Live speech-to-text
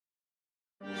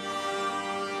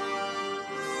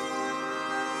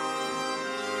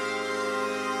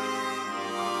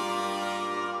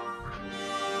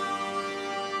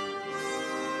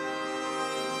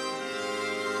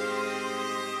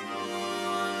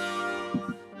All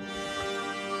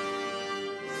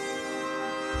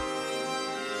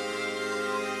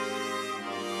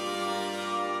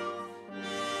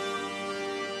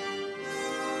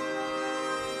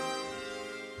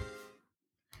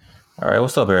right,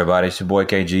 what's up, everybody? It's your boy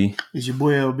KG. It's your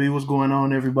boy LB. What's going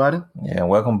on, everybody? Yeah,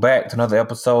 welcome back to another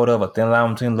episode of A Thin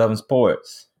Line Between Love and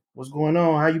Sports. What's going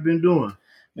on? How you been doing?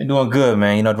 Been doing good,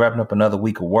 man. Wrapping up another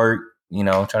week of work,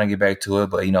 trying to get back to it.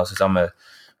 But, since I'm a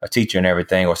teacher and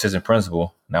everything, or assistant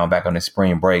principal, now I'm back on this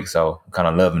spring break, so I'm kind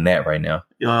of loving that right now.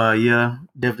 Yeah,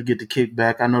 definitely get to kick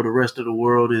back. I know the rest of the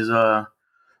world is we're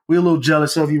a little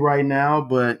jealous of you right now,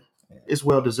 but it's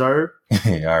well deserved.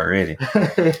 Already.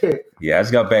 Yeah, I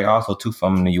just got back also too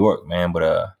from New York, man. But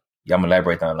I'm gonna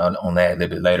elaborate on that a little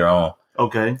bit later on.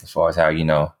 Okay. As far as how how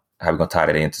we're gonna tie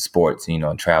that into sports,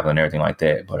 and travel and everything like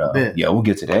that. But yeah, we'll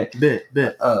get to that.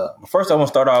 Bet. First I want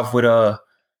to start off with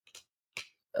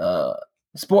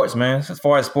sports, man. As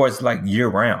far as sports, like year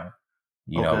round,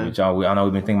 Okay. I know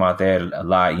we've been thinking about that a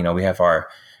lot. We have our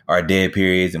dead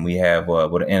periods, and we have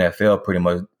what the NFL pretty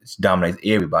much dominates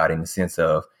everybody in the sense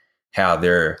of how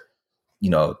they're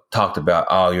talked about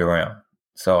all year round.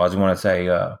 So I just want to say,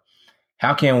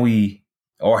 how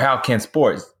can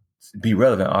sports be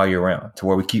relevant all year round to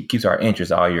where we keeps our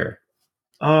interest all year?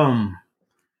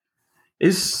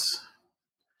 That's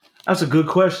a good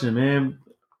question, man.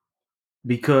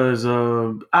 Because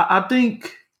I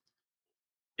think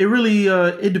it really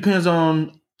it depends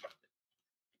on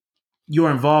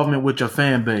your involvement with your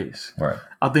fan base. Right.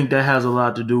 I think that has a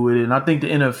lot to do with it. And I think the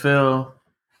NFL,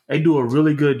 they do a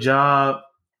really good job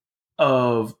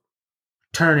of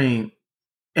turning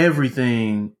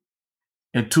everything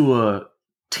into a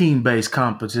team-based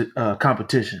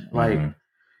competition. Like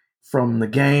from the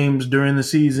games during the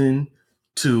season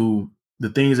to the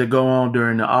things that go on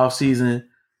during the off season,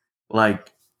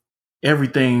 like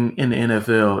everything in the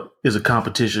NFL is a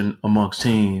competition amongst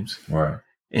teams. Right.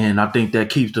 And I think that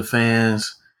keeps the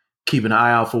fans keep an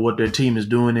eye out for what their team is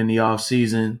doing in the off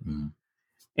season.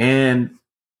 And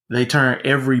they turn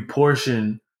every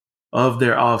portion of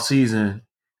their off season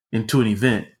into an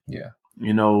event. Yeah.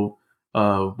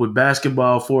 With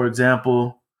basketball, for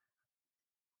example,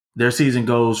 their season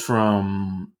goes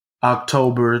from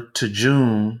October to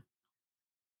June,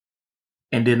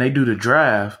 and then they do the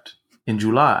draft in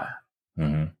July.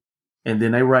 Mm-hmm. And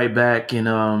then they right back in,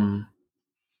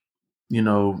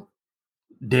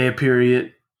 dead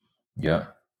period. Yeah.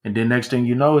 And then next thing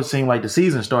you know, it seemed like the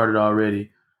season started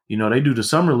already. They do the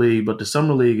summer league, but the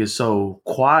summer league is so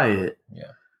quiet.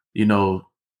 Yeah.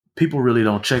 People really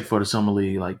don't check for the summer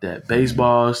league like that.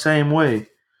 Baseball, same way.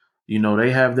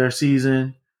 They have their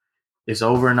season. It's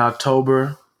over in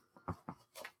October.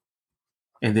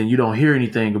 And then you don't hear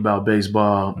anything about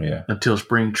baseball until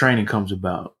spring training comes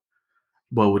about.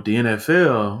 But with the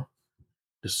NFL,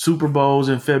 the Super Bowl's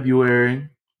in February.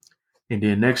 And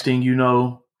then next thing you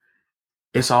know,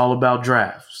 it's all about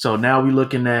draft. So now we're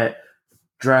looking at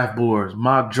draft boards,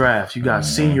 mock drafts. You got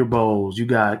senior bowls. You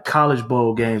got college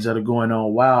bowl games that are going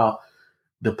on while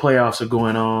the playoffs are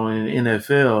going on in the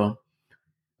NFL.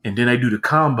 And then they do the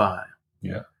combine.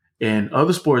 Yeah. And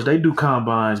other sports, they do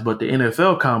combines, but the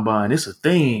NFL combine, it's a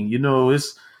thing.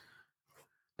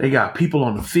 They got people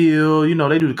on the field.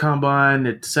 They do the combine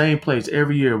at the same place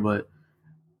every year, but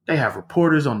they have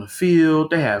reporters on the field.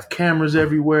 They have cameras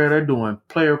everywhere. They're doing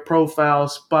player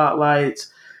profiles,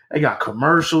 spotlights. They got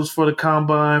commercials for the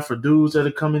combine for dudes that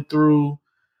are coming through.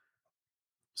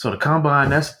 So the combine,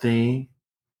 that's a thing.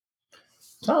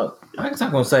 So I guess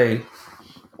I'm going to say,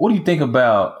 what do you think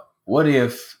about what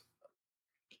if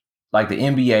like the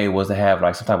NBA was to have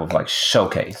like some type of like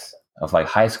showcase of like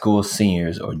high school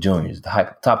seniors or juniors,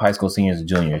 the top high school seniors and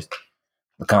juniors,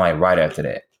 but kind of like right after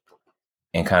that,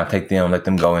 and kind of let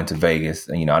them go into Vegas.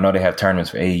 And, I know they have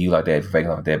tournaments for AAU like that, for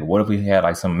Vegas like that, but what if we had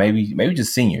like some maybe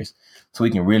just seniors so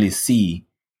we can really see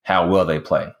how well they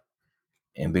play?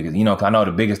 And because, I know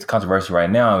the biggest controversy right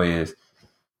now is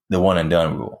the one and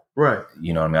done rule. Right.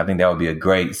 You know what I mean? I think that would be a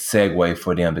great segue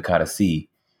for them to kind of see.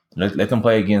 Let them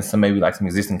play against some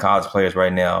existing college players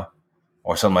right now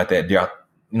or something like that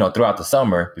throughout the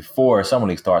summer before summer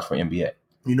league starts for NBA.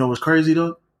 You know what's crazy,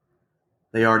 though?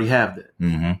 They already have that.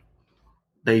 Mm-hmm.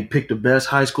 They pick the best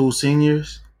high school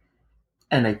seniors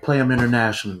and they play them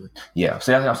internationally. Yeah.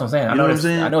 See, that's what I'm saying. I know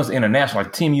it's international,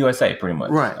 like Team USA pretty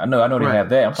much. Right. I know they have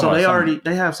that. So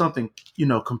they have something,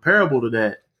 comparable to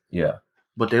that. Yeah.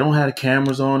 But they don't have the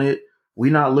cameras on it. We're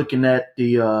not looking at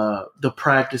the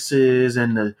practices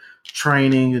and the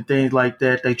training and things like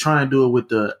that. They try and do it with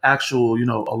the actual,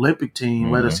 Olympic team.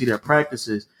 Let us see their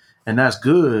practices, and that's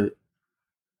good.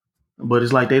 But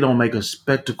it's like they don't make a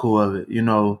spectacle of it.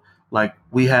 Like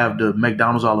we have the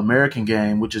McDonald's All-American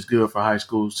game, which is good for high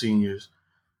school seniors.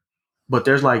 But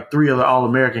there's like 3 other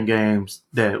All-American games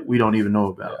that we don't even know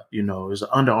about. Yeah. You know, there's an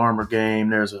Under Armour game,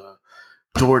 there's a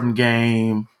Jordan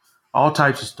game, all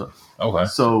types of stuff. Okay.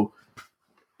 So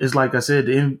it's like I said,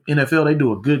 the NFL, they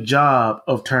do a good job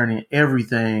of turning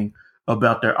everything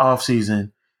about their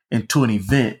offseason into an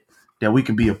event that we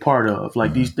can be a part of.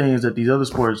 Like these things that these other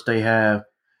sports they have,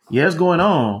 yeah, it's going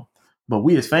on, but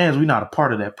we as fans, we're not a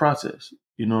part of that process.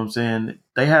 You know what I'm saying?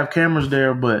 They have cameras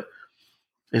there, but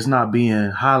it's not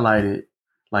being highlighted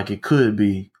like it could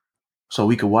be, so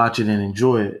we could watch it and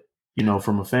enjoy it, you know,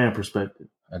 from a fan perspective.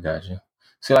 I got you.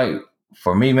 See, like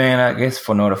for me, man, I guess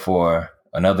in order for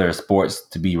another sports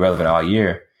to be relevant all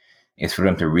year, is for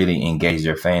them to really engage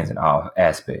their fans in all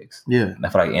aspects. Yeah. And I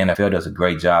feel like NFL does a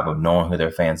great job of knowing who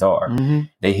their fans are. Mm-hmm.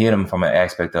 They hit them from an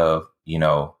aspect of, you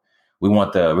know, we're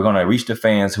going to reach the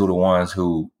fans who are the ones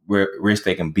who wish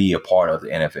they can be a part of the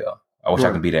NFL. I wish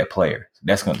I could be that player.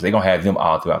 They're going to have them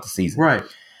all throughout the season. Right.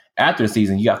 After the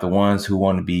season, you got the ones who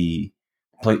want to be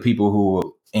people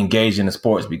who engage in the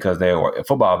sports because they are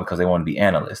football because they want to be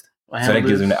analysts. So that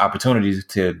gives them the opportunity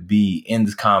to be in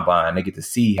this combine. They get to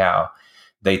see how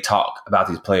they talk about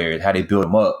these players, how they build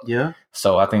them up. Yeah.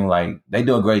 So I think like they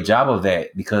do a great job of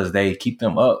that because they keep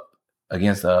them up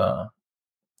against,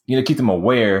 keep them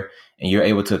aware, and you're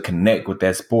able to connect with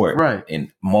that sport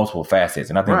in multiple facets.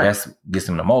 And I think that's gets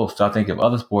them the most. So I think if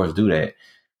other sports do that,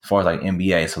 as far as like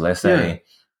NBA, so let's say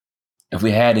if we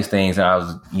had these things and I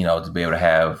was, to be able to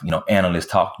have, analysts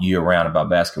talk year round about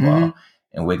basketball,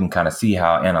 and we can kind of see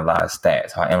how I analyze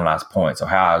stats, how I analyze points, or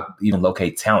how I even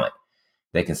locate talent.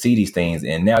 They can see these things,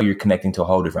 and now you're connecting to a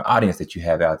whole different audience that you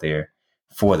have out there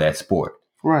for that sport.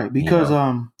 Right,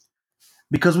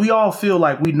 because we all feel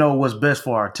like we know what's best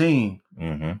for our team.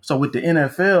 Mm-hmm. So with the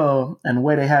NFL and the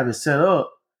way they have it set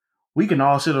up, we can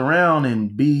all sit around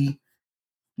and be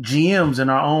GMs in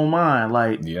our own mind.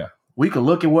 Like, we could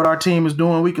look at what our team is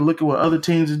doing. We could look at what other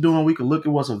teams is doing. We could look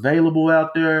at what's available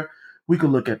out there. We could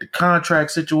look at the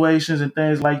contract situations and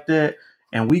things like that,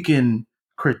 and we can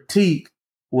critique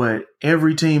what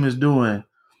every team is doing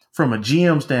from a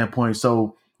GM standpoint.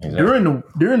 So during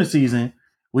the season,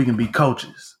 we can be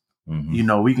coaches.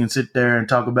 Mm-hmm. We can sit there and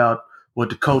talk about what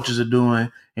the coaches are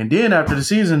doing, and then after the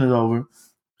season is over,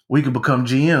 we can become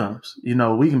GMs.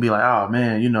 We can be like, oh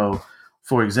man,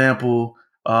 for example,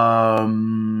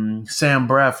 Sam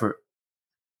Bradford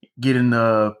getting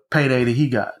the payday that he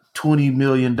got, $20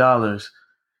 million.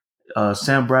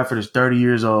 Sam Bradford is 30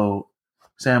 years old.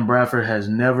 Sam Bradford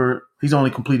he's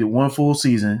only completed one full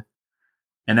season,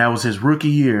 and that was his rookie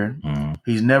year. Mm-hmm.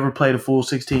 He's never played a full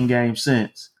 16 games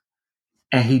since,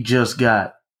 and he just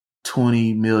got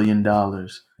 $20 million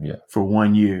for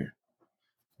 1 year.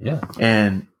 Yeah.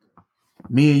 And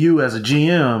me and you as a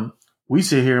GM, we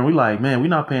sit here and we like, man, we're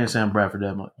not paying Sam Bradford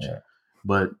that much. Yeah.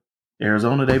 But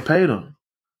Arizona, they paid him.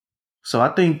 So I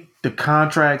think the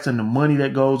contracts and the money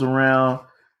that goes around,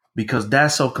 because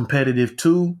that's so competitive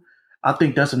too, I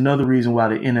think that's another reason why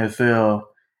the NFL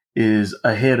is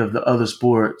ahead of the other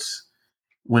sports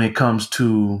when it comes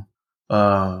to,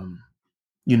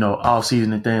 off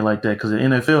season and things like that. Because the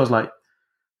NFL is like,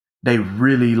 they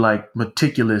really like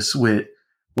meticulous with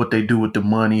what they do with the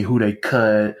money, who they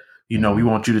cut. We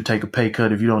want you to take a pay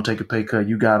cut. If you don't take a pay cut,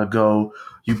 you gotta go.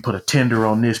 You put a tender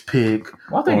on this pick.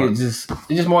 Well, I think it's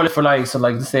just more for let's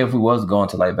say if we was going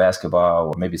to like basketball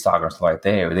or maybe soccer and stuff like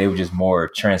that, they were just more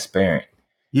transparent.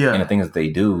 In the things that they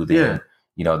do. Then,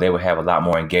 they would have a lot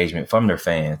more engagement from their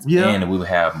fans. Yeah. And we would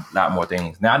have a lot more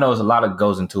things. Now I know there's a lot of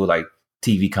goes into like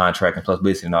TV contract and plus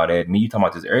publicity and all that. You talking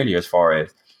about this earlier as far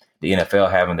as the NFL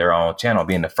having their own channel,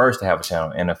 being the first to have a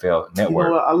channel, NFL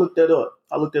Network. I looked that up.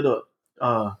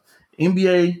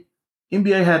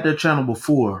 NBA had their channel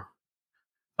before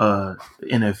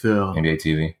NFL. NBA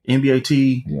TV.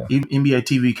 NBA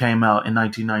TV came out in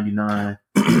 1999.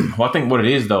 Well, I think what it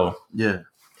is though,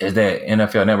 is that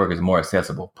NFL Network is more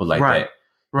accessible. Put like that,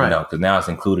 right? Because now it's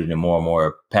included in more and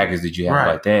more packages that you have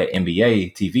like that.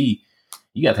 NBA TV,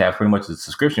 you got to have pretty much a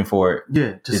subscription for it.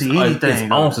 Yeah, to see anything.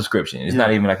 Its own subscription. It's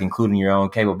not even like including your own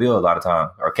cable bill a lot of time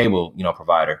or cable,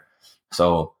 provider.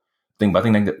 So I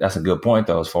think that's a good point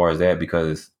though, as far as that,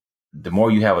 because the more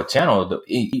you have a channel,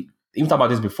 even talked about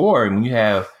this before, when you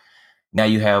have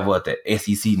the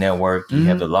SEC network, you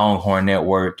have the Longhorn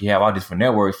network, you have all different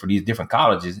networks for these different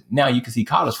colleges. Now you can see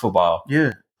college football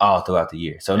all throughout the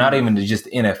year. So not even just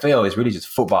the NFL, it's really just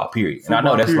football period. And I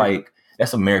know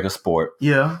that's America's sport.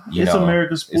 Yeah, it's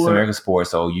America's sport. It's America's sport.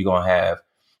 So you're going to have,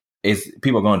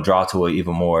 people are going to draw to it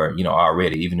even more,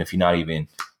 already, even if you know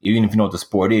what the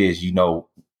sport is,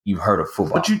 you've heard of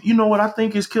football. But you know what I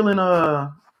think is killing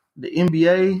the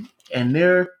NBA and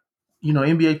their,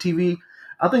 NBA TV,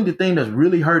 I think the thing that's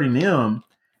really hurting them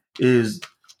is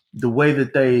the way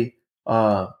that they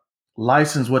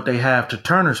license what they have to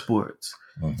Turner Sports.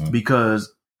 Mm-hmm.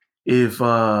 Because if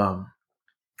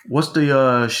what's the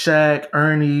Shaq,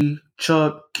 Ernie,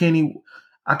 Chuck, Kenny,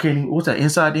 I can't even, what's that,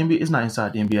 Inside the NBA? It's not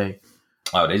Inside the NBA.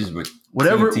 Oh, they just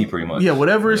whatever TNT pretty much. Yeah,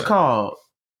 whatever it's called.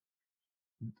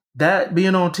 That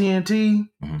being on TNT,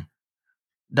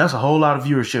 that's a whole lot of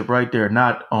viewership right there,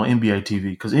 not on NBA TV,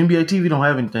 because NBA TV don't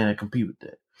have anything that compete with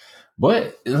that.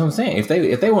 But that's what I'm saying. If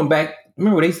they went back,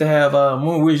 remember they used to have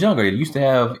when we was younger, they used to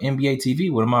have NBA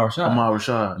TV with Amar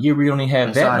Rashad. You really don't even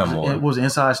have that no more. It was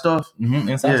Inside Stuff. Mm-hmm,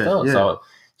 inside Stuff. Yeah. So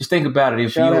just think about it.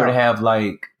 If you were to have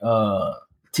like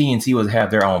TNT was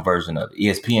have their own version of it,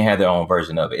 ESPN had their own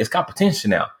version of it. It's competition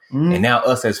now, and now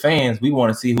us as fans, we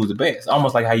want to see who's the best.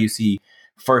 Almost like how you see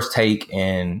First Take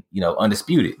and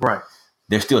Undisputed. Right.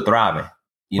 They're still thriving.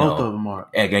 Both of them are.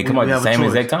 And they come out at the same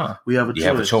exact time. We have a choice. You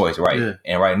have a choice, right? Yeah.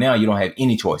 And right now, you don't have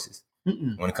any choices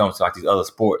when it comes to like these other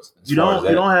sports. You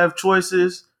don't have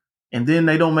choices, and then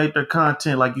they don't make their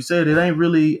content, like you said, it ain't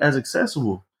really as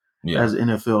accessible as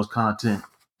NFL's content.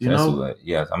 You know?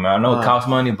 Yes. I mean, I know it costs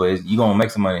money, but you're going to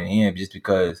make some money in the end just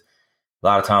because a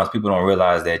lot of times people don't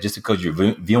realize that just because you're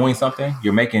viewing something,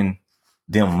 you're making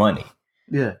them money.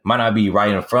 Yeah. Might not be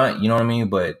right in front, you know what I mean?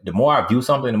 But the more I view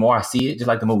something, the more I see it, just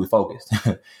like the movie Focus.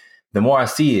 The more I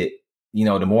see it,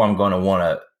 the more I'm going to want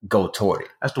to go toward it.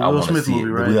 That's the Will Smith movie,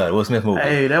 right? Yeah, the Will Smith movie.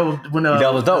 Hey, that was when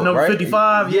that was dope, number right?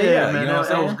 55. Yeah, man, you know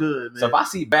that was good, man. So if I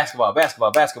see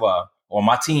basketball, or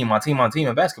my team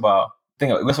in basketball,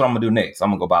 think that's what I'm going to do next. I'm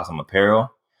going to go buy some apparel.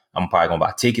 I'm probably going to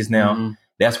buy tickets now. Mm-hmm.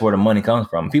 That's where the money comes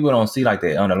from. People don't see like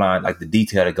the underlying, like the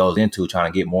detail that goes into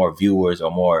trying to get more viewers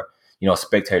or more,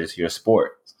 spectators to your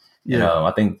sport. Yeah.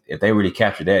 I think if they really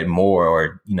capture that more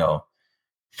or,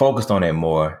 focused on that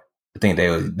more, I think they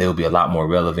would be a lot more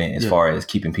relevant as far as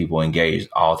keeping people engaged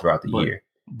all throughout the year.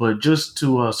 But just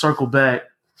to circle back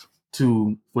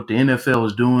to what the NFL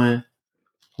is doing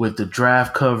with the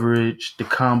draft coverage, the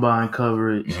combine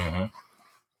coverage,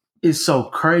 it's so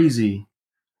crazy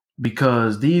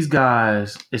because these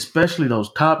guys, especially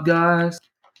those top guys,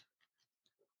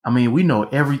 I mean, we know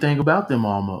everything about them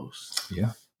almost.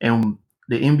 Yeah. And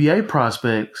the NBA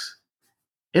prospects,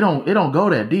 it don't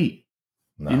go that deep.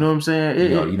 No. You know what I'm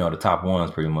saying? The top ones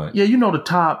pretty much. Yeah, the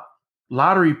top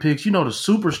lottery picks. The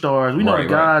superstars. We know the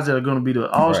guys that are going to be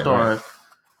the all-stars. Right.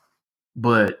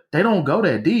 But they don't go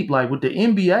that deep. Like with the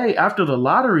NBA, after the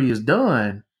lottery is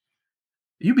done,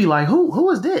 you be like,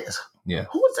 who is this? Yeah.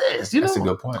 Who is this? That's a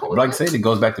good point. But like I said, it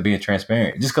goes back to being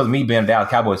transparent. Just because me being a Dallas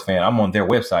Cowboys fan, I'm on their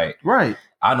website. Right.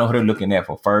 I know who they're looking at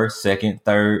for first, second,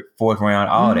 third, fourth round,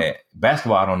 all that.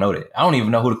 Basketball, I don't know that. I don't even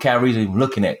know who the Cowboys are even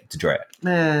looking at to draft.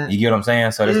 Man. You get what I'm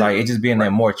saying? So it's like it's just being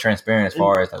that more transparent as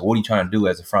far as like what are you trying to do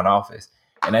as a front office.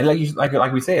 And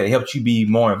like we said, it helps you be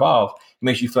more involved. It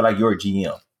makes you feel like you're a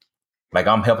GM. Like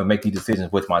I'm helping make these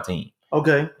decisions with my team.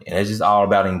 Okay. And it's just all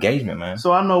about engagement, man.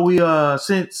 So I know we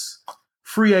since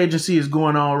free agency is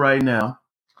going on right now,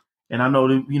 and I know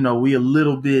that we a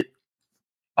little bit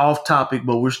off topic,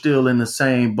 but we're still in the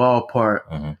same ballpark.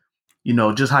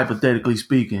 Mm-hmm. Just hypothetically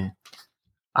speaking,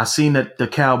 I seen that the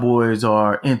Cowboys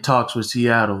are in talks with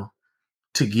Seattle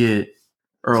to get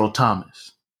Earl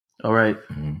Thomas. All right.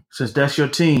 Mm-hmm. Since that's your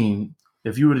team,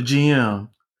 if you were the GM,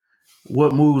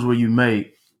 what moves will you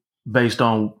make based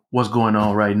on what's going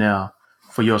on right now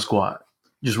for your squad?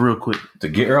 Just real quick. To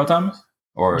get Earl Thomas?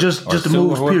 Or just the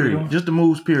moves, period. Just the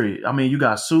moves, period. I mean, you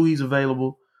got Sue, he's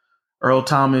available. Earl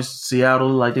Thomas, Seattle,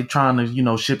 like they're trying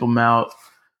to, ship him out.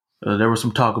 There was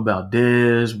some talk about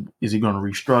Dez. Is he going to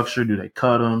restructure? Do they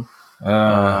cut him?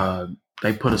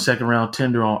 They put a second-round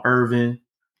tender on Irvin.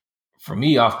 For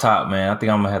me, off top, man, I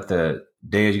think I'm going to have to –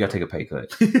 Dez, you got to take a pay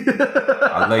cut.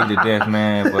 I love you to death,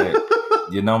 man,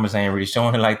 but your numbers ain't really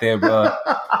showing it like that,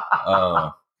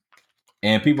 bro.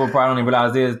 And people probably don't even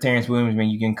realize this. Terrence Williams, man,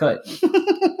 you getting cut.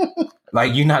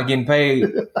 Like you're not getting paid.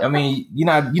 I mean, you're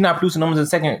not producing numbers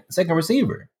as a second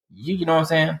receiver. You know what I'm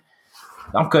saying?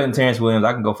 I'm cutting Terrence Williams.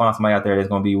 I can go find somebody out there that's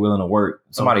gonna be willing to work.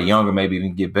 Somebody younger, maybe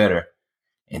even get better.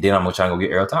 And then I'm gonna try and go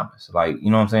get Earl Thomas. Like,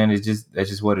 you know what I'm saying? That's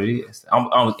just what it is.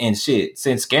 I'm in shit.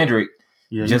 Since Skandrick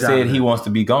just said he wants to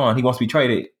be gone, he wants to be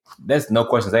traded. That's no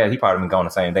questions asked. He probably been gone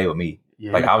the same day with me.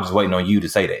 Yeah. Like I was just waiting on you to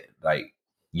say that. Like,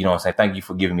 you know what I'm saying? Thank you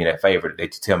for giving me that favor that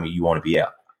you tell me you want to be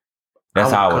out.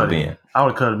 That's how I would have been. I would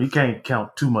have cut him. He can't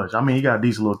count too much. I mean, he got a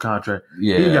decent little contract.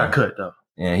 Yeah. He got cut, though.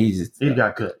 Yeah, he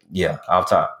got cut. Yeah, off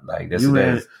top. Like that's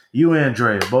you and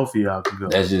Dre, both of y'all can go.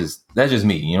 That's just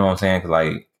me. You know what I'm saying? 'Cause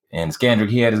like, and Skandrick,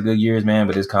 he had his good years, man.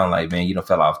 But it's kind of like, man, you done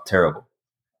fell off terrible.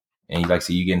 And you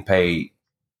you getting paid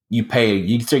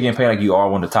you still getting paid like you are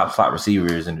one of the top slot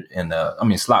receivers and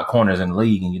slot corners in the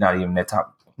league, and you're not even that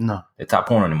top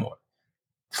corner anymore.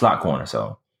 Slot corner,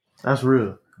 so that's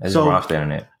real. That's where I'm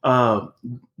standing at.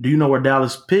 Do you know where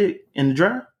Dallas picked in the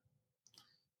draft?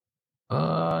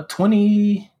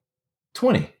 20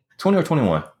 or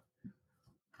 21.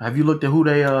 Have you looked at who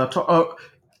they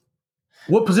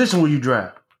what position will you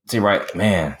draft? See, right,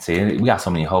 man. See, we got so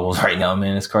many holes right now,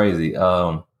 man. It's crazy.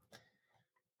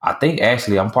 I think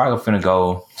actually I'm probably gonna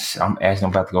go. I'm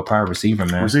about to go private receiver,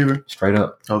 man. Receiver, straight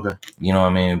up. Okay. You know what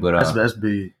I mean? But that's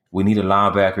big. We need a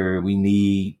linebacker.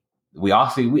 We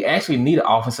actually need an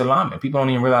offensive lineman. People don't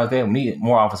even realize that we need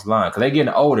more offensive line because they're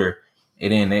getting older,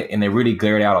 and they really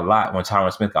glared out a lot when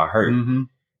Tyron Smith got hurt. Mm-hmm.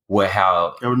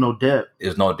 How there was no depth.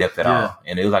 There's no depth at all,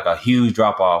 and it was like a huge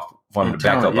drop off from the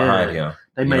backup behind him.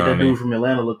 They made that dude from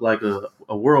Atlanta look like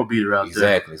a world beater out there.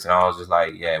 Exactly. So I was just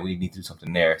like, yeah, we need to do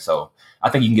something there. So I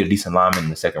think you can get a decent lineman in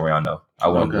the second round, though. I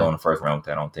wouldn't go in the first round with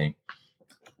that, I don't think.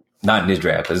 Not in this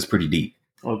draft, because it's pretty deep.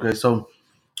 Okay, so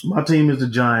my team is the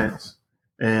Giants.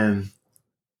 And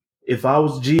if I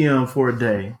was GM for a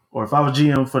day, or if I was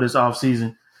GM for this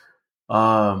offseason,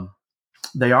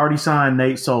 they already signed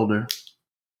Nate Solder.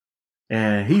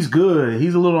 And he's good.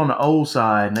 He's a little on the old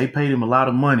side, and they paid him a lot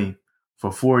of money for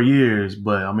 4 years.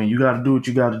 But, I mean, you got to do what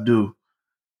you got to do.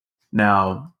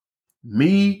 Now,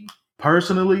 me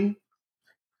personally,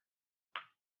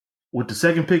 with the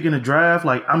second pick in the draft,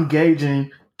 like, I'm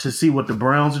gauging to see what the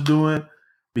Browns are doing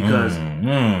because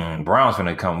Browns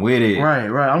gonna come with it. Right.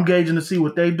 I'm gauging to see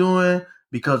what they're doing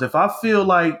because if I feel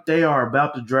like they are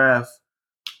about to draft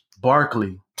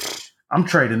Barkley, I'm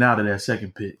trading out of that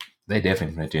second pick. They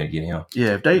definitely going to get him.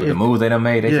 Yeah, if the moves they done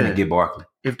made, they going to get Barkley.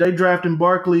 If they drafting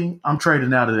Barkley, I'm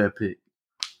trading out of that pick.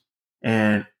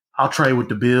 And I'll trade with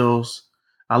the Bills.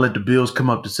 I'll let the Bills come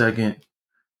up to second.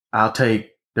 I'll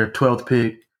take their 12th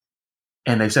pick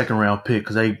and their second round pick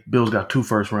because Bills got 2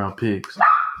 first round picks.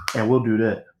 And we'll do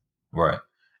that. Right.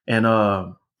 And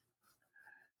the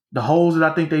holes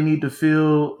that I think they need to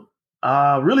fill,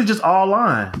 really just all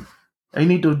line. They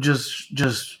need to just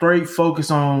straight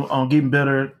focus on getting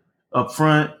better up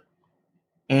front.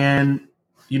 And,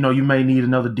 you may need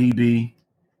another DB.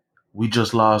 We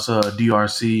just lost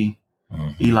DRC.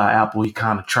 Mm-hmm. Eli Apple, he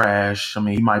kind of trash. I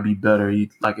mean, he might be better.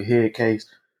 He like a head case.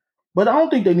 But I don't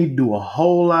think they need to do a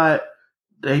whole lot.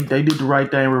 They did the right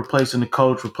thing replacing the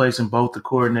coach, replacing both the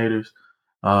coordinators.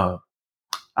 I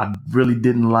really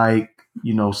didn't like,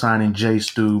 signing Jay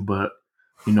Stu, but,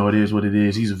 it is what it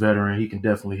is. He's a veteran. He can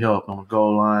definitely help on the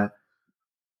goal line.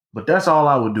 But that's all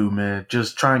I would do, man.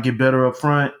 Just try and get better up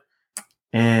front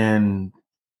and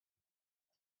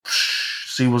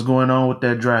see what's going on with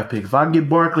that draft pick. If I get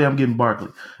Barkley, I'm getting Barkley.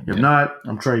 If not,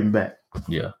 I'm trading back.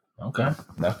 Yeah. Okay.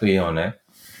 I feel you on that.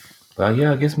 But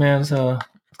yeah, I guess, man, let's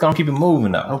gonna keep it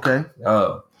moving now. Okay.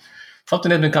 Something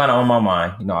that's been kind of on my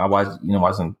mind. I watch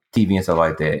some TV and stuff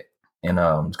like that, and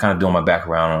just kind of doing my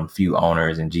background on a few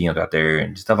owners and GMs out there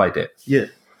and stuff like that. Yeah.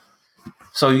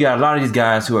 So you got a lot of these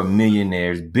guys who are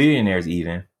millionaires, billionaires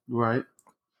even, right,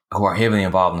 who are heavily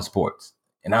involved in sports.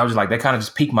 And I was just like, that kind of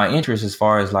just piqued my interest as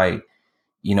far as like,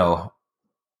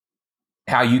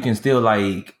 how you can still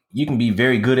you can be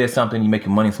very good at something, you make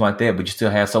your money, something like that, but you still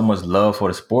have so much love for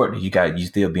the sport that you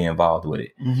still be involved with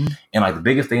it. Mm-hmm. And like the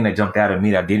biggest thing that jumped out at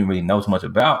me that I didn't really know so much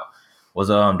about was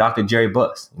Dr. Jerry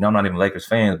Buss. I'm not even Lakers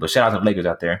fans, but shout out to the Lakers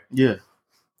out there. Yeah.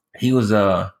 He was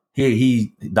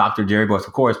he Dr. Jerry Buss,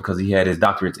 of course, because he had his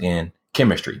doctorates in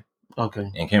chemistry.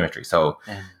 Okay. In chemistry. So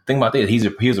think about this.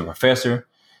 He was a professor.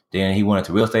 Then he went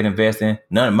into real estate investing.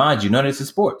 None of this is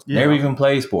sports. Yeah. Never even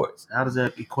played sports. How does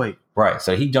that equate? Right.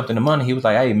 So he jumped into money. He was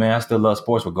like, hey, man, I still love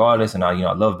sports regardless. And I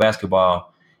love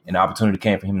basketball. And the opportunity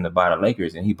came for him to buy the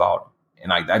Lakers, and he bought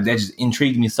them. And that just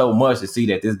intrigued me so much to see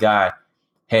that this guy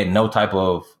had no type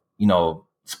of,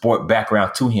 sport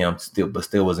background to him, but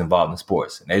still was involved in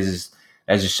sports. And that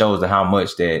just shows how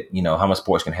much that, how much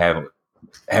sports can have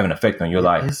an effect on your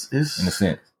life in a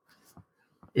sense.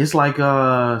 It's like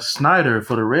Snyder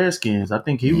for the Redskins. I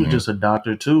think he was just a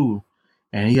doctor too,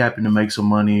 and he happened to make some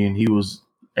money, and he was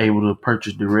able to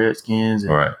purchase the Redskins,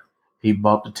 and he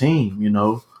bought the team.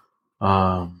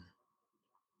 And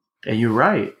you're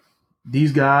right.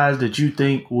 These guys that you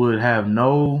think would have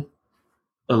no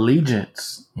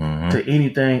allegiance to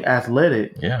anything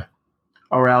athletic,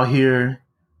 are out here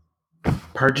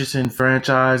purchasing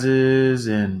franchises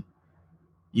and.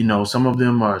 Some of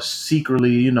them are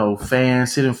secretly,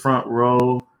 fans, sit in front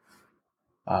row.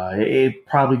 It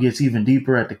probably gets even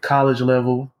deeper at the college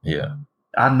level. Yeah.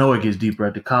 I know it gets deeper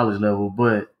at the college level,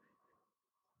 but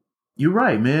you're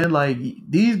right, man. Like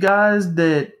these guys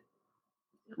that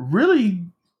really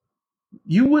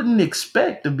you wouldn't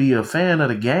expect to be a fan of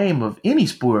the game of any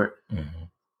sport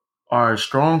are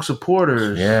strong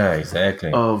supporters. Yeah,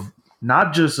 exactly. Of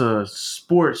not just a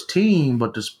sports team,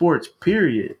 but the sports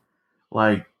period.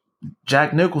 Like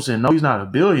Jack Nicholson, no, he's not a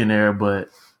billionaire, but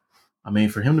I mean,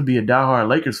 for him to be a diehard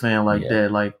Lakers fan like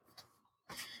that, like,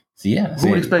 who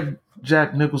would expect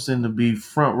Jack Nicholson to be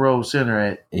front row center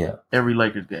at every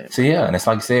Lakers game? So and it's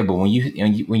like you said, but when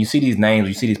you see these names,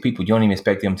 you see these people, you don't even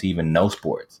expect them to even know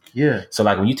sports. Yeah. So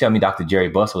like when you tell me Dr. Jerry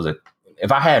Buss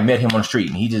if I had met him on the street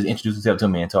and he just introduced himself to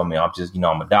me and told me I'm just,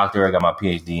 I'm a doctor, I got my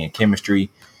PhD in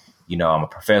chemistry, I'm a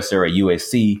professor at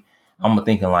USC, I'm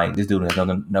thinking like this dude has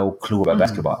no clue about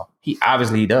basketball. He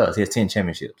obviously does. He has 10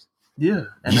 championships. Yeah,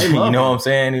 and they love what I'm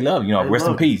saying? He love rest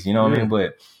in peace. You know what I mean?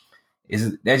 But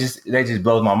that just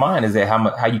blows my mind is that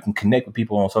how you can connect with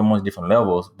people on so much different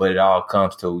levels, but it all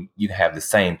comes to you have the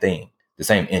same thing, the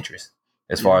same interest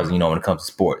as far as when it comes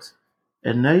to sports.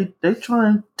 And they try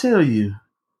and tell you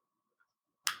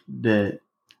that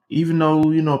even though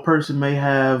a person may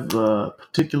have a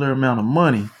particular amount of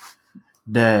money,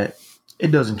 that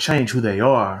it doesn't change who they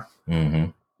are.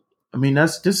 Mm-hmm. I mean,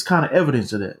 this is kind of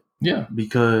evidence of that. Yeah,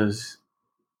 because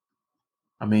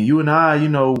I mean, you and I,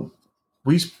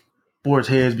 we sports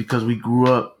heads because we grew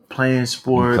up playing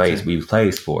sports. We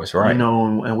played sports, right?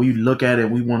 And we look at it,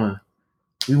 we want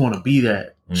to be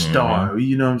that star.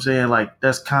 You know what I'm saying? Like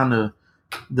that's kind of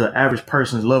the average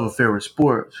person's love affair with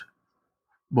sports.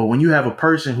 But when you have a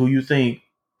person who you think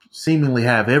seemingly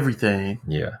have everything,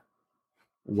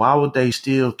 why would they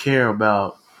still care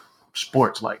about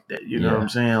sports like that? You know what I'm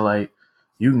saying? Like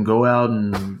you can go out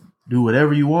and do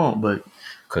whatever you want, but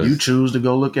you choose to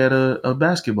go look at a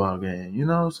basketball game,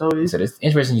 So it's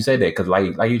interesting you say that because,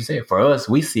 like you said, for us,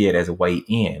 we see it as a way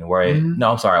in, a way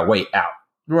out,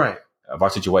 right, of our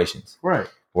situations, right.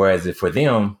 Whereas for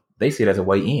them, they see it as a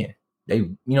way in. They,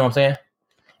 you know what I'm saying?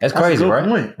 That's crazy, right?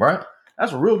 Point. Right.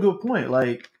 That's a real good point.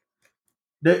 Like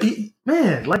like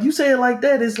you say it like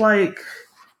that, it's like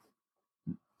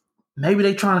maybe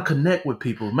they trying to connect with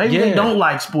people. Maybe they don't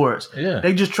like sports. Yeah.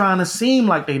 They just trying to seem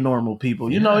like they normal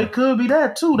people. It could be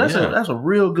that too. That's a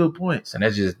real good point. And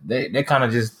that's just they kind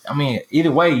of just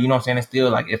either way, you know what I'm saying? It's still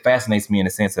like it fascinates me in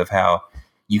the sense of how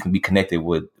you can be connected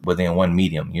within one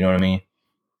medium. You know what I mean?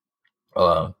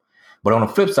 But on the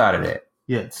flip side of that,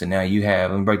 so now you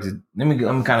have let me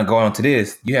kind of go on to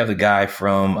this. You have the guy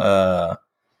from let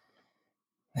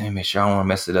me make sure I don't want to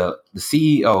mess it up. The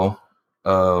CEO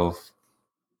of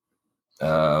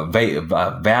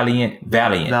Valiant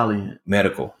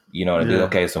Medical. You know what I mean?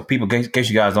 Okay, so people, in case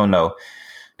you guys don't know,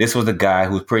 this was the guy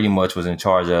who pretty much was in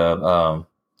charge of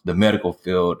the medical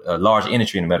field, a large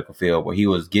industry in the medical field, where he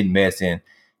was getting medicine,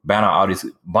 buying out all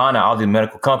these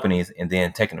medical companies, and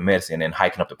then taking the medicine and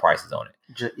hiking up the prices on it.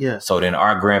 Yeah. So then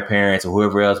our grandparents or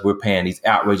whoever else, we're paying these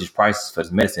outrageous prices for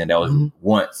this medicine that was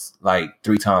once like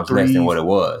 3 times less than what it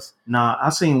was. Nah, I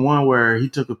seen one where he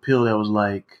took a pill that was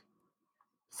like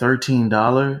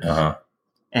 $13,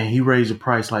 and he raised the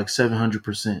price like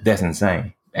 700%. That's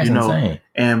insane. That's insane.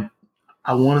 And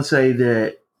I want to say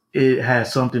that it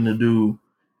has something to do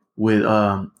with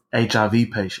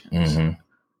HIV patients.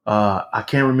 I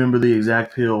can't remember the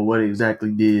exact pill or what it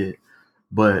exactly did,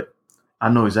 but I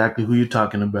know exactly who you're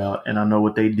talking about, and I know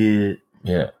what they did.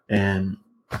 Yeah, and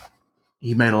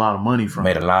he made a lot of money from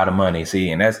it. Made a lot of money.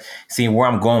 See, and that's where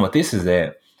I'm going with this is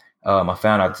that I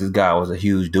found out this guy was a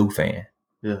huge Duke fan.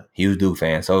 Yeah, huge Duke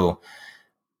fan. So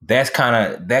that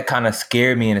kind of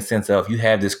scared me in the sense of you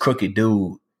have this crooked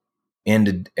dude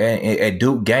at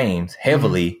Duke games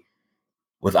heavily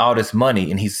with all this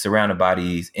money, and he's surrounded by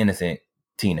these innocent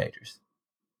teenagers.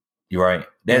 You're right.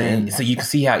 So you can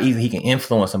see how easy he can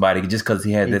influence somebody just because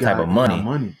he has that type of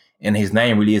money. And his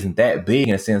name really isn't that big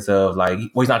in the sense of like,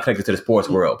 he's not connected to the sports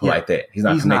world like that. He's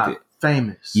not connected. Not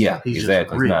famous. Yeah,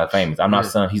 exactly. He's not famous.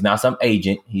 He's not some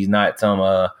agent. He's not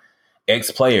some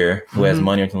ex-player who has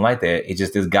money or anything like that. It's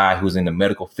just this guy who's in the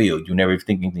medical field. You never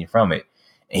think anything from it.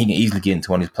 And he can easily get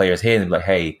into one of these players' heads and be like,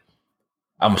 hey,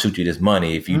 I'm going to shoot you this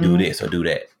money if you do this or do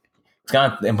that. It's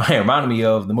kind of reminded me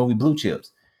of the movie Blue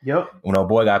Chips. Yep. When our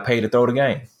boy got paid to throw the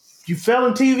game. You fell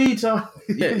in TV, Tony.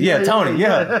 Tony.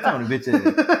 Yeah, Tony, bitch.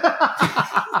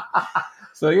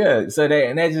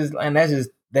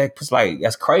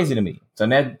 That's crazy to me. So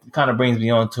that kind of brings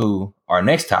me on to our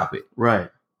next topic.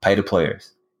 Right. Pay the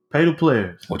players. Pay the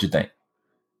players. What you think?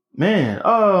 Man,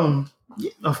 of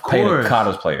course. Pay the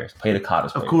college players.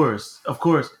 Of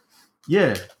course.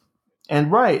 Yeah.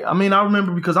 And right. I mean, I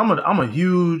remember because I'm a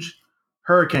huge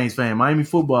Hurricanes fan, Miami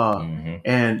football.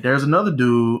 And there's another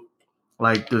dude,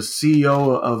 like the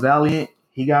CEO of Valiant.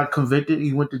 He got convicted.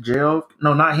 He went to jail.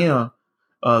 No, not him.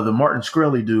 The Martin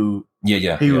Shkreli dude.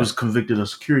 Yeah. He was convicted of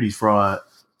securities fraud,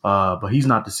 but he's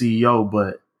not the CEO.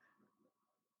 But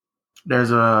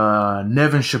there's a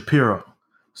Nevin Shapiro.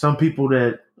 Some people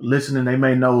that listening, they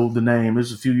may know the name. This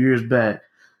was a few years back.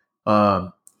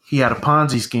 He had a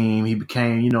Ponzi scheme. He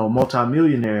became, a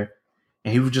multimillionaire,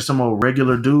 and he was just some old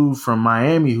regular dude from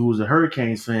Miami who was a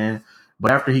Hurricanes fan.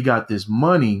 But after he got this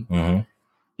money,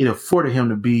 it afforded him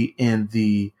to be in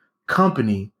the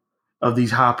company of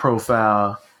these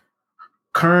high-profile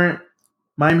current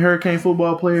Miami Hurricane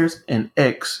football players and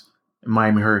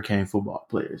ex-Miami Hurricane football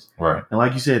players. Right. And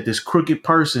like you said, this crooked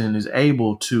person is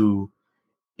able to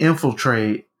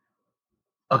infiltrate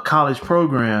a college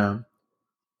program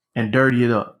and dirty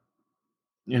it up.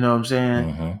 You know what I'm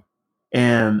saying?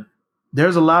 And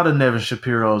there's a lot of Nevin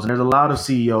Shapiros and there's a lot of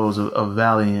CEOs of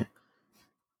Valiant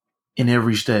in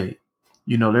every state.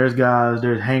 There's guys,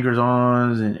 there's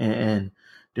hangers-ons, and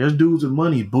there's dudes with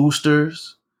money,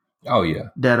 boosters. Oh, yeah.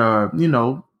 That are,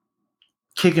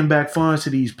 kicking back funds to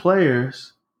these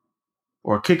players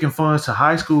or kicking funds to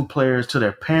high school players, to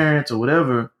their parents or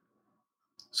whatever,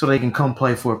 so they can come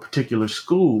play for a particular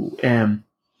school. And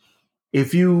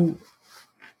if you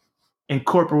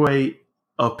incorporate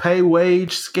a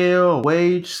wage scale,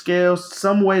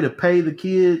 some way to pay the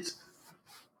kids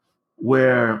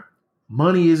where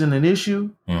money isn't an issue,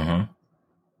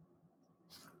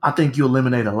 I think you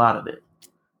eliminate a lot of that.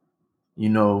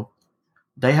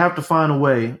 They have to find a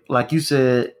way, like you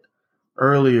said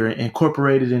earlier,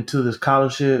 incorporate it into the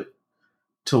scholarship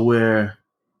to where,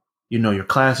 your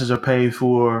classes are paid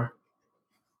for.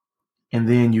 And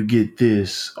then you get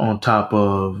this on top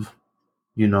of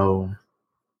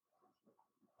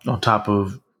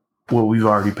what we've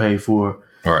already paid for.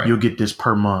 Right. You'll get this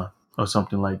per month or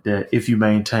something like that if you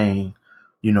maintain,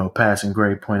 passing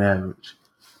grade point average.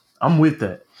 I'm with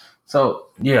that. So,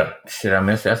 yeah,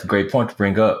 that's a great point to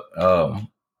bring up.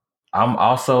 I'm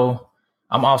also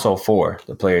for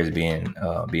the players being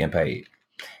paid.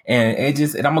 And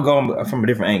I'm going to go from a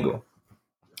different angle.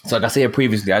 So like I said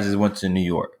previously, I just went to New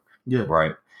York. Yeah.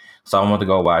 Right. So I went to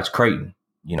go watch Creighton.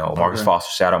 Marcus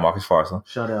Foster. Shout out Marcus Foster.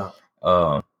 Shout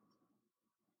out.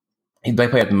 They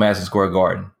play at the Madison Square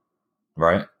Garden.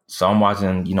 Right. So I'm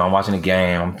watching the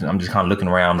game. I'm just kind of looking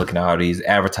around, looking at all these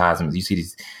advertisements. You see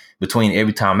these between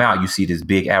every time out, you see this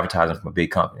big advertisement from a big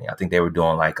company. I think they were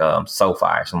doing like SoFi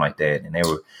or something like that, and they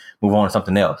were move on to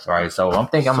something else, right? So I'm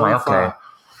like, okay,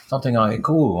 something like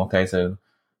cool. Okay, so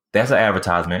that's an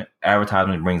advertisement.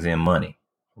 Advertisement brings in money,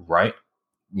 right?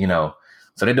 So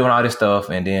they're doing all this stuff,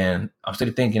 and then I'm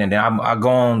still thinking, and then I go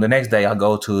on the next day. I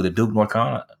go to the Duke North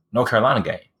Carolina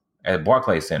game at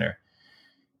Barclays Center,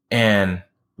 and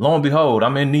lo and behold,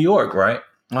 I'm in New York, right?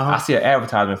 I see an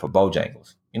advertisement for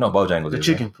Bojangles. Bojangles, the is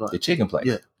chicken place. The chicken place.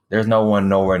 Yeah. There's no one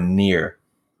nowhere near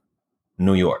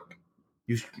New York.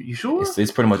 You sure?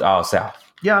 It's pretty much all south.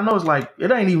 Yeah, I know. It's like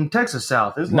it ain't even Texas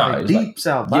South. It's deep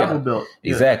South, Bible Belt.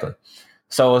 Yeah. Exactly.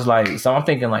 So it's like, so I'm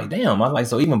thinking like, damn. I'm like,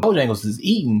 so even Bojangles is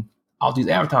eating all these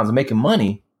advertisers, making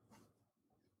money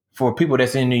for people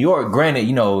that's in New York.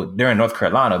 Granted, they're in North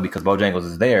Carolina because Bojangles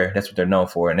is there. That's what they're known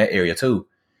for in that area too.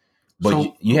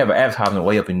 But you have an advertisement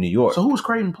way up in New York. So who was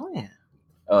Creighton playing?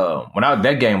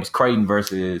 That game was Creighton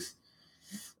versus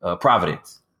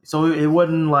Providence. So it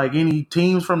wasn't like any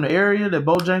teams from the area that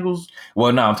Bojangles.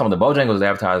 Well, no, I'm talking about the Bojangles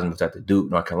advertising was at the Duke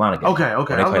North Carolina game. Okay. When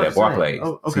they played at Barclays.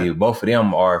 Okay. See, both of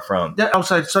them are from. So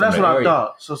that's what I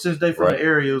thought. So since they from the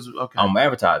area, it was okay. I'm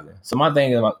advertising. So my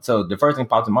thing is, so the first thing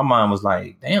popped in my mind was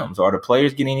like, damn. So are the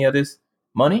players getting any of this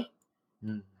money?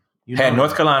 Had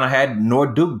North Carolina, nor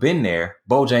Duke been there,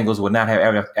 Bojangles would not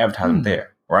have advertisement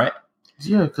there, right?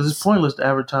 Yeah, because it's pointless to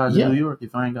advertise in New York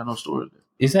if I ain't got no stores there.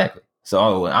 Exactly.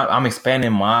 So I'm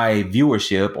expanding my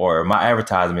viewership or my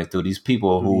advertisement through these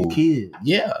people who kids.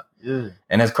 Yeah.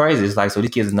 And that's crazy. It's like, so these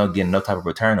kids are not getting no type of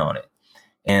return on it.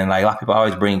 And like a lot of people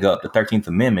always bring up the 13th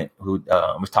Amendment,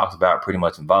 which talks about pretty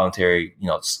much involuntary,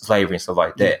 slavery and stuff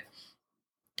like that.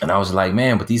 And I was like,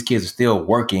 man, but these kids are still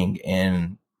working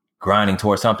and grinding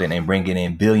towards something and bringing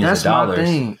in billions of dollars. That's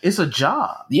my thing. It's a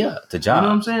job. Yeah, it's a job. You know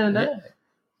what I'm saying? Yeah.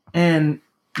 And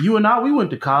you and I, we went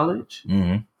to college,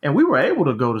 and we were able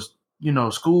to go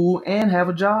to school and have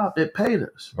a job that paid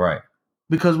us, right?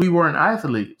 Because we weren't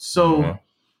athletes. So,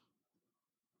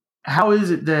 how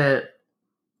is it that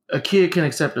a kid can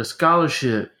accept a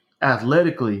scholarship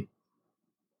athletically,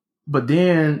 but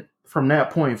then from that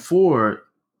point forward,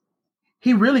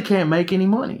 he really can't make any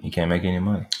money? He can't make any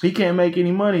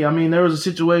money. I mean, there was a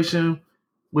situation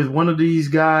with one of these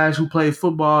guys who played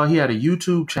football. He had a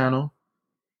YouTube channel.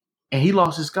 And he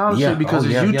lost his scholarship because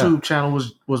his YouTube channel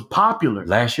was popular.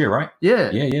 Last year, right?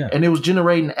 Yeah. Yeah. And it was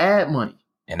generating ad money.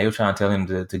 And they were trying to tell him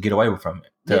to get away from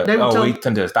it. They would we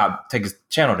tend to take his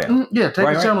channel down. Take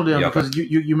his channel down Yeah, because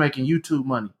you're making YouTube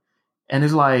money, and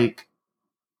it's like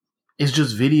it's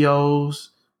just videos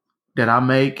that I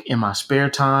make in my spare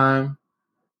time.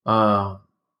 I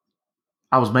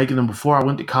was making them before I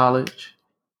went to college.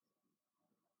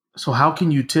 So how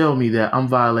can you tell me that I'm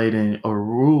violating a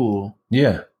rule?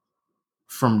 Yeah.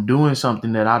 From doing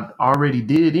something that I already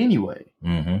did anyway,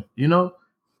 you know?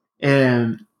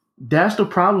 And that's the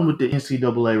problem with the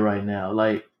NCAA right now.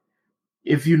 Like,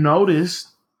 if you notice,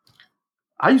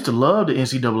 I used to love the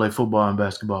NCAA football and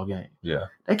basketball game. Yeah.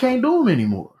 They can't do them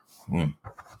anymore.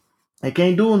 They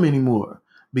can't do them anymore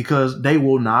because they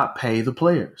will not pay the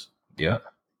players. Yeah.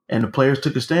 And the players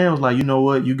took a stand, was like, you know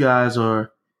what? You guys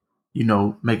are,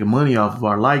 making money off of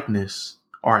our likeness,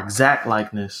 our exact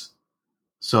likeness.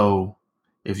 So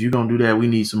if you're going to do that, we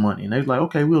need some money. And they're like,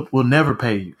 okay, we'll never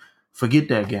pay you. Forget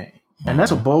that game. And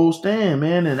that's a bold stand,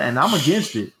 man. And I'm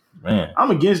against it. Man.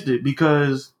 I'm against it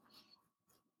because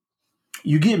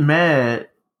you get mad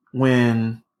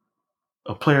when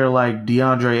a player like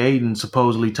DeAndre Ayton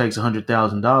supposedly takes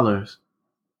 $100,000.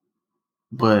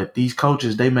 But these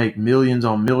coaches, they make millions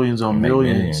on millions on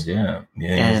millions. Millions.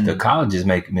 And the colleges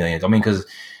make millions. I mean, because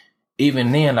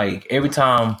even then, like every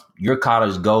time your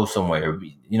college goes somewhere,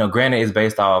 granted it's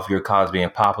based off your college being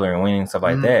popular and winning, stuff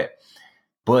like that.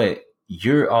 But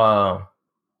you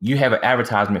have an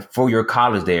advertisement for your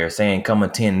college there saying, come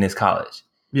attend this college.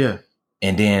 Yeah.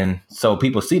 And then, so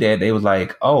people see that, they was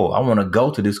like, oh, I want to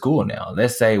go to this school now. We'll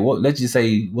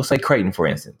say Creighton, for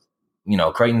instance.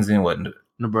 Creighton's in what?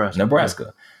 Nebraska.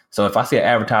 Yeah. So if I see an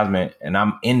advertisement and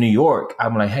I'm in New York,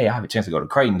 I'm like, hey, I have a chance to go to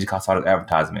Creighton just because I saw this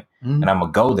advertisement. And I'm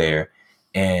going to go there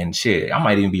and shit, I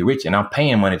might even be rich and I'm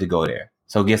paying money to go there.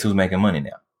 So guess who's making money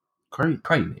now?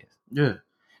 Creighton is. Yeah.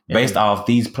 Based off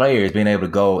these players being able to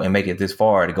go and make it this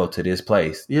far to go to this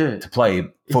place. Yeah. To play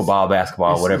football,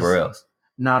 basketball, whatever else.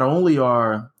 Not only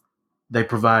are they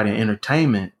providing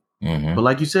entertainment, but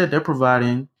like you said, they're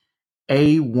providing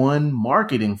A1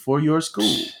 marketing for your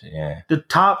school. Yeah. The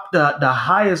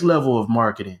highest level of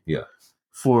marketing. Yeah.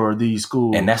 For these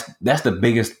schools. And that's the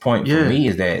biggest point for me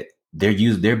is that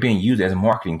they're being used as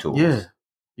marketing tools. Yeah.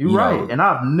 You're right. And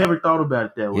I've never thought about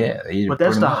it that way. Yeah. But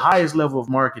that's the highest level of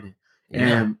marketing. Yeah.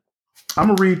 And I'm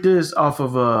gonna read this off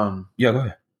of go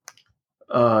ahead.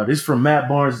 This is from Matt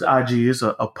Barnes' IG. It's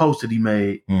a post that he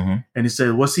made. And it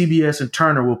says, what CBS and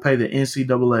Turner will pay the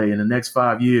NCAA in the next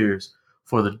 5 years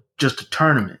for just the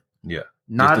tournament. Yeah.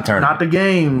 Not the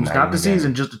games, not the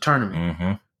season, just the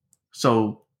tournament.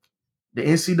 So the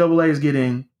NCAA is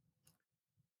getting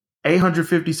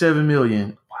 $857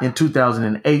 million in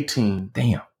 2018.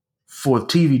 Damn. For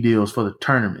TV deals for the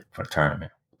tournament.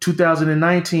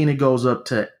 2019, it goes up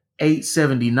to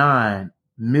 $879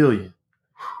 million.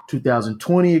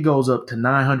 2020, it goes up to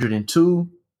 902.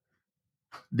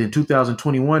 Then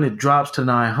 2021, it drops to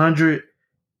 900.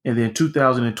 And then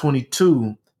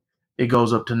 2022, it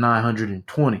goes up to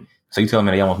 920. So you telling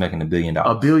me they almost making $1 billion?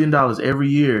 $1 billion every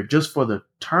year just for the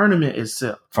tournament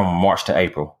itself. From March to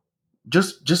April.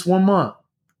 Just 1 month.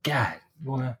 God.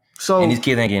 So and these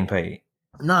kids ain't getting paid.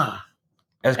 Nah.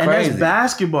 That's crazy. And that's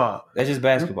basketball. That's just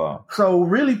basketball. So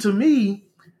really, to me,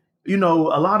 a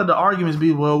lot of the arguments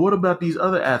be, well, what about these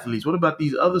other athletes? What about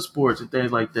these other sports and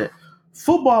things like that?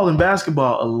 Football and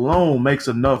basketball alone makes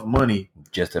enough money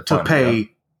just to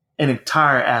pay an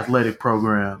entire athletic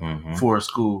program for a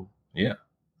school. Yeah.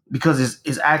 Because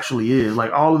it actually is.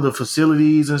 Like all of the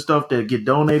facilities and stuff that get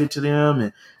donated to them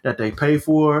and that they pay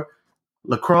for.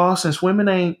 Lacrosse and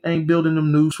swimming ain't building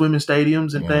them new swimming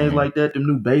stadiums and things like that, them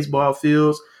new baseball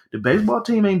fields. The baseball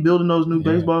team ain't building those new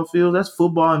baseball fields. That's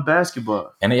football and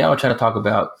basketball. And they all try to talk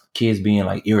about kids being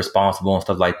like irresponsible and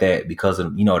stuff like that because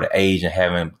of, the age and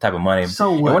having type of money.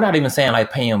 So what? And we're not even saying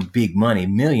like paying big money,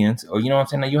 millions, or what I'm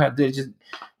saying? You have to just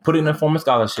put it in a form of a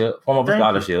scholarship,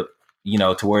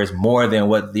 to where it's more than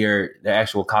what their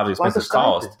actual college expenses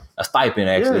cost. A stipend,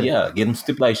 actually, Get them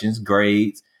stipulations,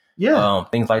 grades,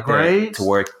 things like that, to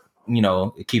where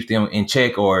it keeps them in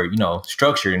check or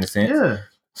structured in a sense. Yeah.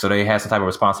 So they have some type of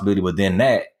responsibility within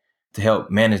that to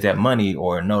help manage that money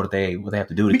or know what they have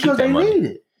to do to keep that money.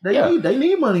 Because they need it. They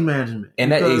need money management.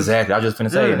 And that exactly, I was just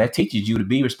finna say, and that teaches you to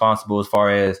be responsible as far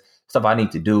as stuff I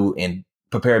need to do and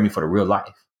prepare me for the real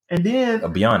life. And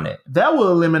then beyond that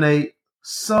will eliminate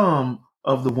some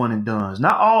of the one and dones.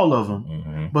 Not all of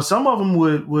them, but some of them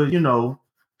would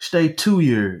stay 2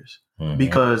 years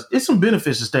because it's some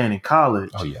benefits to staying in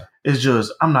college. Oh yeah. It's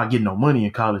just, I'm not getting no money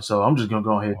in college, so I'm just going to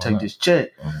go ahead and take this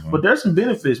check. But there's some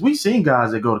benefits. We've seen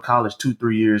guys that go to college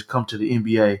 2-3 years come to the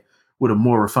NBA with a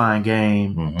more refined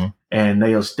game, and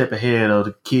they'll step ahead of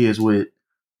the kids with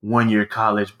 1 year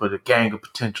college, but a gang of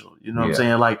potential. You know what I'm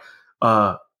saying? Like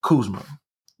Kuzma.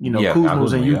 You know, Kuzma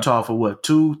was in Utah for what,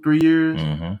 2-3 years?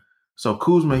 Mm-hmm. So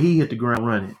Kuzma, he hit the ground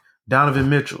running. Donovan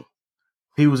Mitchell,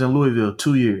 he was in Louisville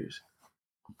 2 years.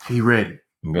 He ready.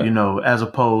 Yeah. You know, as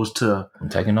opposed to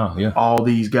taking off, all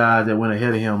these guys that went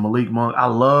ahead of him. Malik Monk. I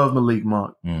love Malik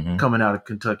Monk coming out of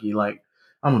Kentucky. Like,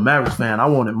 I'm a Mavericks fan. I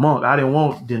wanted Monk. I didn't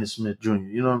want Dennis Smith Jr.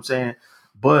 You know what I'm saying?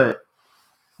 But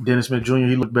Dennis Smith Jr.,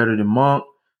 he looked better than Monk,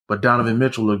 but Donovan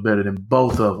Mitchell looked better than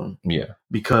both of them. Yeah.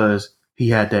 Because he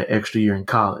had that extra year in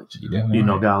college. You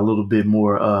know, got a little bit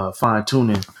more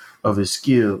fine-tuning of his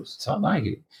skills. So I like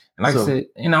it. And like I said,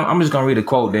 you know, I'm just going to read a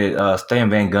quote that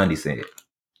Stan Van Gundy said.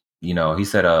 You know, he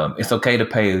said, it's okay to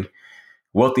pay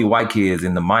wealthy white kids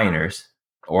in the minors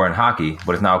or in hockey,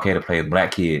 but it's not okay to play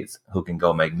black kids who can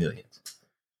go make millions.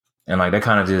 And like that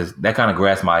kind of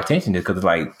grasped my attention just because it's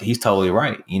like he's totally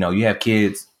right. You know, you have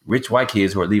kids, rich white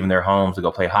kids who are leaving their homes to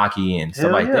go play hockey and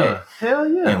stuff like that. Hell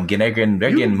yeah. And they're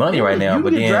getting money right now.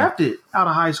 But then drafted out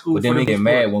of high school. But then we get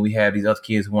mad when we have these other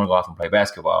kids who want to go off and play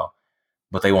basketball,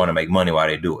 but they want to make money while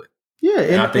they do it.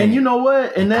 Yeah, and you know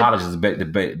what? And college is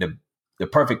the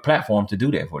perfect platform to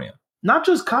do that for them. Not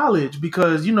just college,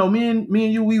 because you know, me and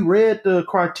you, we read the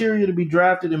criteria to be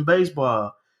drafted in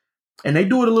baseball, and they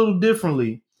do it a little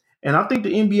differently. And I think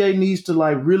the NBA needs to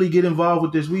like really get involved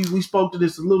with this. We spoke to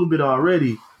this a little bit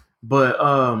already, but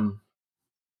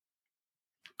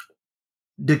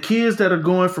the kids that are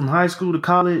going from high school to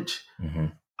college,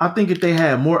 I think if they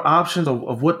had more options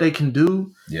of what they can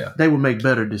do, they would make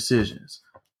better decisions.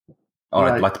 Oh,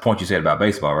 like the point you said about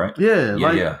baseball, right?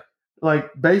 Yeah.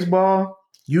 Like baseball,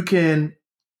 you can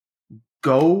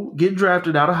go get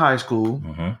drafted out of high school,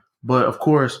 but of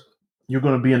course you're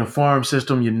going to be in a farm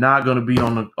system. You're not going to be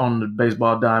on the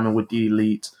baseball diamond with the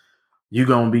elites. You're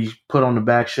going to be put on the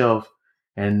back shelf,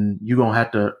 and you're going to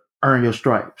have to earn your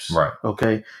stripes. Right.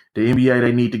 Okay. The NBA,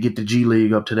 they need to get the G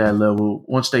League up to that level.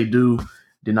 Once they do,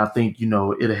 then I think, you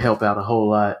know, it'll help out a whole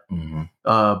lot.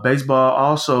 Baseball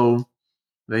also,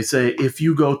 they say if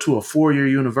you go to a 4-year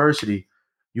university,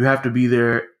 you have to be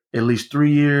there at least 3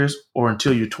 years or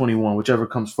until you're 21, whichever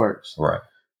comes first. Right.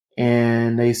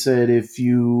 And they said if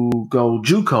you go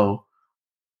JUCO,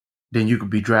 then you could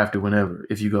be drafted whenever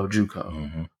if you go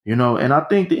JUCO. You know, and I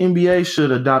think the NBA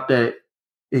should adopt that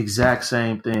exact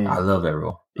same thing. I love that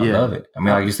rule. I love it. I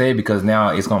mean, like you say, because now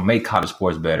it's going to make college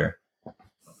sports better.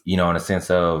 You know, in a sense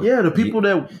of the people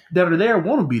that are there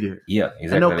want to be there. Yeah,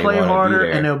 exactly. And they'll play harder,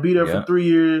 and they'll be there for 3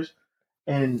 years.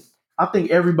 And I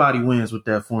think everybody wins with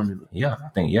that formula. Yeah, I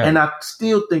think And I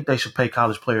still think they should pay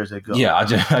college players that go. Yeah, I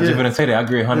just going to say that. I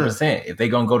agree 100%. If they're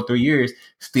going to go to 3 years,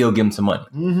 still give them some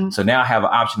money. So now I have an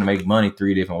option to make money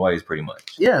 3 different ways, pretty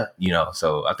much. Yeah. You know,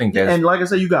 so I think that's... And like I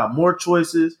said, you got more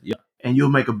choices. Yeah. And you'll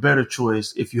make a better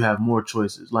choice if you have more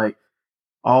choices. Like,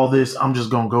 all this, I'm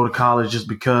just going to go to college just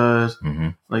because.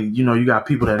 Like, you know, you got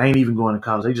people that ain't even going to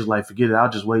college. They just like, forget it. I'll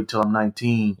just wait till I'm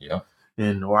 19. Yeah.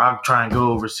 Or I'll try and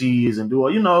go overseas and do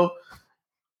all, you know,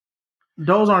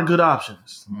 those aren't good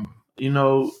options, you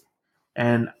know,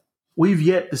 and we've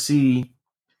yet to see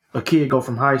a kid go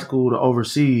from high school to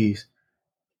overseas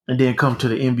and then come to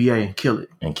the NBA and kill it.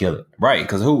 Right.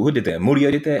 Because who did that? Moutier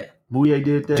did that? Moutier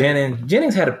did that.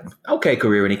 Jennings had an okay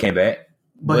career when he came back.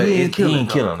 But he ain't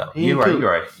killing though.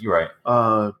 You're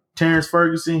right. Terrence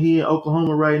Ferguson, he in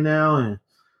Oklahoma right now, and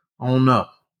I don't know.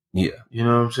 Yeah. You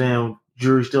know what I'm saying?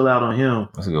 Jury's still out on him.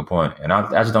 That's a good point. And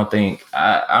I just don't think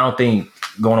I don't think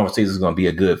going overseas is going to be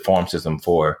a good farm system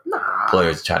for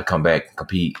players to try to come back and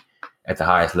compete at the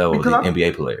highest level of the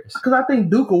NBA players. Because I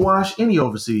think Duke will wash any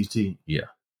overseas team. Yeah.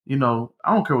 You know,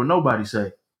 I don't care what nobody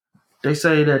say. They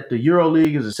say that the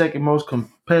EuroLeague is the second most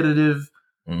competitive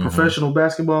professional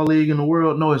basketball league in the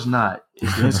world. No, it's not.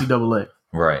 It's the NCAA.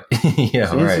 Right. Yeah.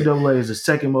 The NCAA is the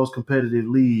second most competitive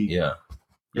league. Yeah.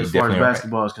 As far as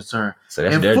basketball is concerned. So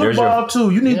that's, and football,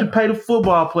 too. You need to pay the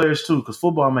football players, too, because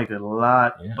football make a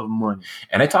lot of money.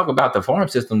 And they talk about the farm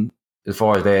system as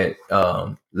far as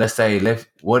that. Let's say,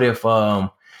 what if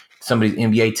some of these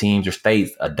NBA teams or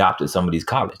states adopted some of these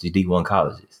colleges, these D1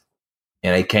 colleges,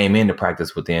 and they came in to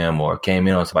practice with them or came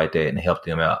in on something like that and helped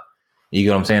them out. You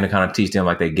get what I'm saying? To kind of teach them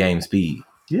like their game speed.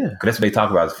 Yeah. Because that's what they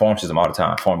talk about, the farm system all the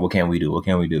time. What can we do? What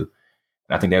can we do?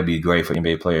 And I think that would be great for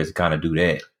NBA players to kind of do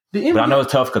that. But I know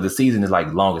it's tough because the season is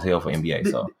like long as hell for NBA.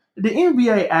 The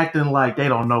NBA acting like they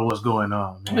don't know what's going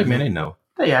on. Man, they know.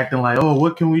 They acting like, oh,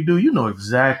 what can we do? You know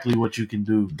exactly what you can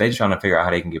do. They just trying to figure out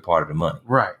how they can get part of the money.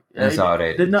 Right. That's all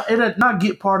that is. Not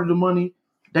get part of the money.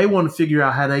 They want to figure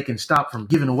out how they can stop from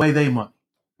giving away their money.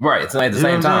 Right. It's at the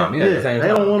same time. Yeah, they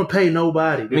don't want to pay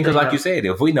nobody. Because like you said,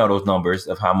 if we know those numbers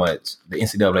of how much the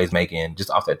NCAA is making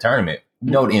just off that tournament,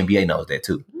 You know, the NBA knows that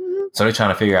too. So they're trying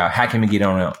to figure out how can we get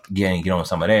on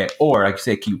some of that, or like you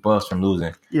said, keep us from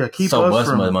losing. Yeah, keep so us much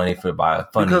from money by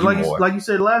funding because you more. like you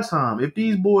said last time, if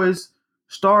these boys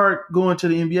start going to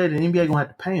the NBA, the NBA gonna have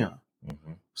to pay them.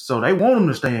 Mm-hmm. So they want them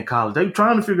to stay in college. They're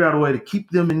trying to figure out a way to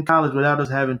keep them in college without us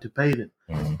having to pay them,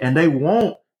 and they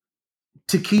want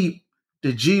to keep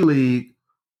the G League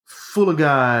full of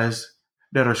guys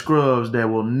that are scrubs that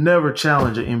will never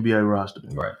challenge an NBA roster,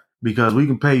 right? Because we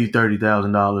can pay you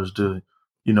 $30,000 to,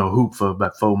 hoop for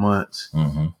about 4 months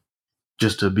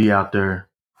just to be out there.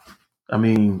 I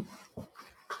mean,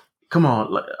 come on.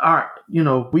 All right,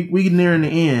 we nearing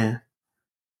the end,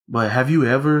 but have you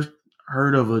ever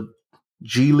heard of a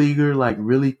G Leaguer like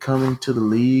really coming to the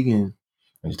league and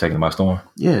you taking my storm?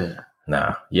 Yeah.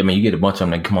 Nah. Yeah, I mean, you get a bunch of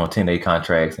them that come on 10-day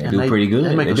contracts and do pretty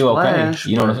good. They do splash,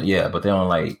 okay. But they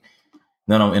don't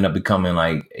none of them end up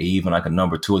becoming even like a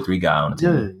number 2 or 3 guy on the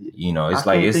team. It's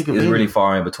it's really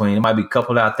far in between. There might be a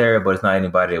couple out there, but it's not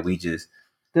anybody that we just.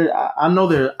 I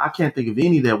know I can't think of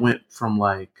any that went from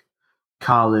like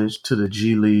college to the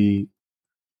G League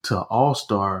to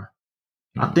All-Star.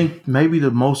 I think maybe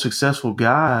the most successful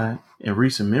guy in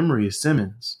recent memory is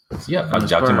Simmons. Yeah, I was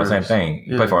talking about the same thing.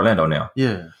 He played for Orlando now.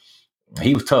 Yeah.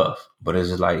 He was tough, but it's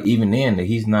just like even then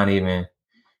he's not even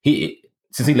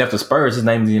since he left the Spurs, his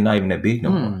name is not even that big no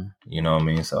more. You know what I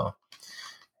mean? So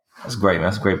that's great, man.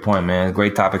 That's a great point, man.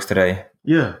 Great topics today.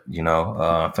 Yeah.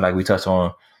 I feel like we touched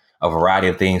on a variety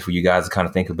of things for you guys to kind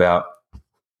of think about.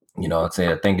 We want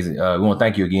to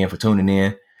thank you again for tuning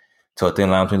in to A Thin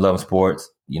Line Between Love and Sports.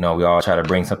 We all try to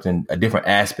bring a different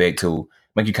aspect to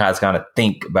make you guys kind of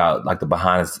think about like the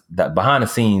behind the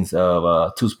scenes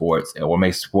of two sports, or what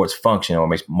makes sports function, or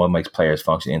what makes players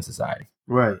function in society.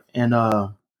 Right. And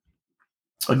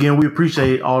again, we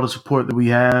appreciate all the support that we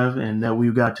have and that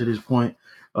we've got to this point.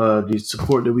 The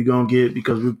support that we're going to get,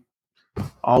 because we're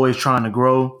always trying to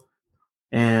grow.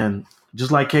 And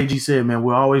just like KG said, man,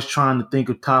 we're always trying to think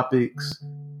of topics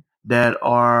that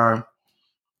are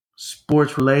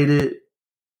sports related,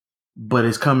 but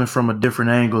it's coming from a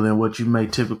different angle than what you may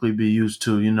typically be used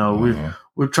to.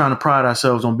 We're trying to pride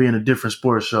ourselves on being a different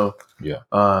sports show. Yeah.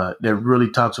 That really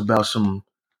talks about some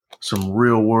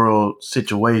real world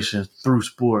situations through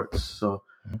sports. So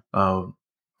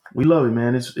we love it,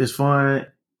 man. It's fun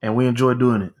and we enjoy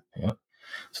doing it. Yeah.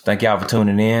 So thank y'all for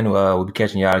tuning in. We'll be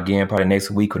catching y'all again probably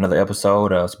next week with another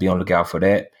episode. So be on the lookout for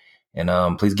that.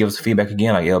 And please give us feedback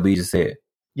again, like LB just said.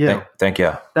 Yeah. Thank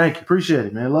y'all. Thank you. Appreciate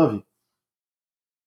it, man. Love you.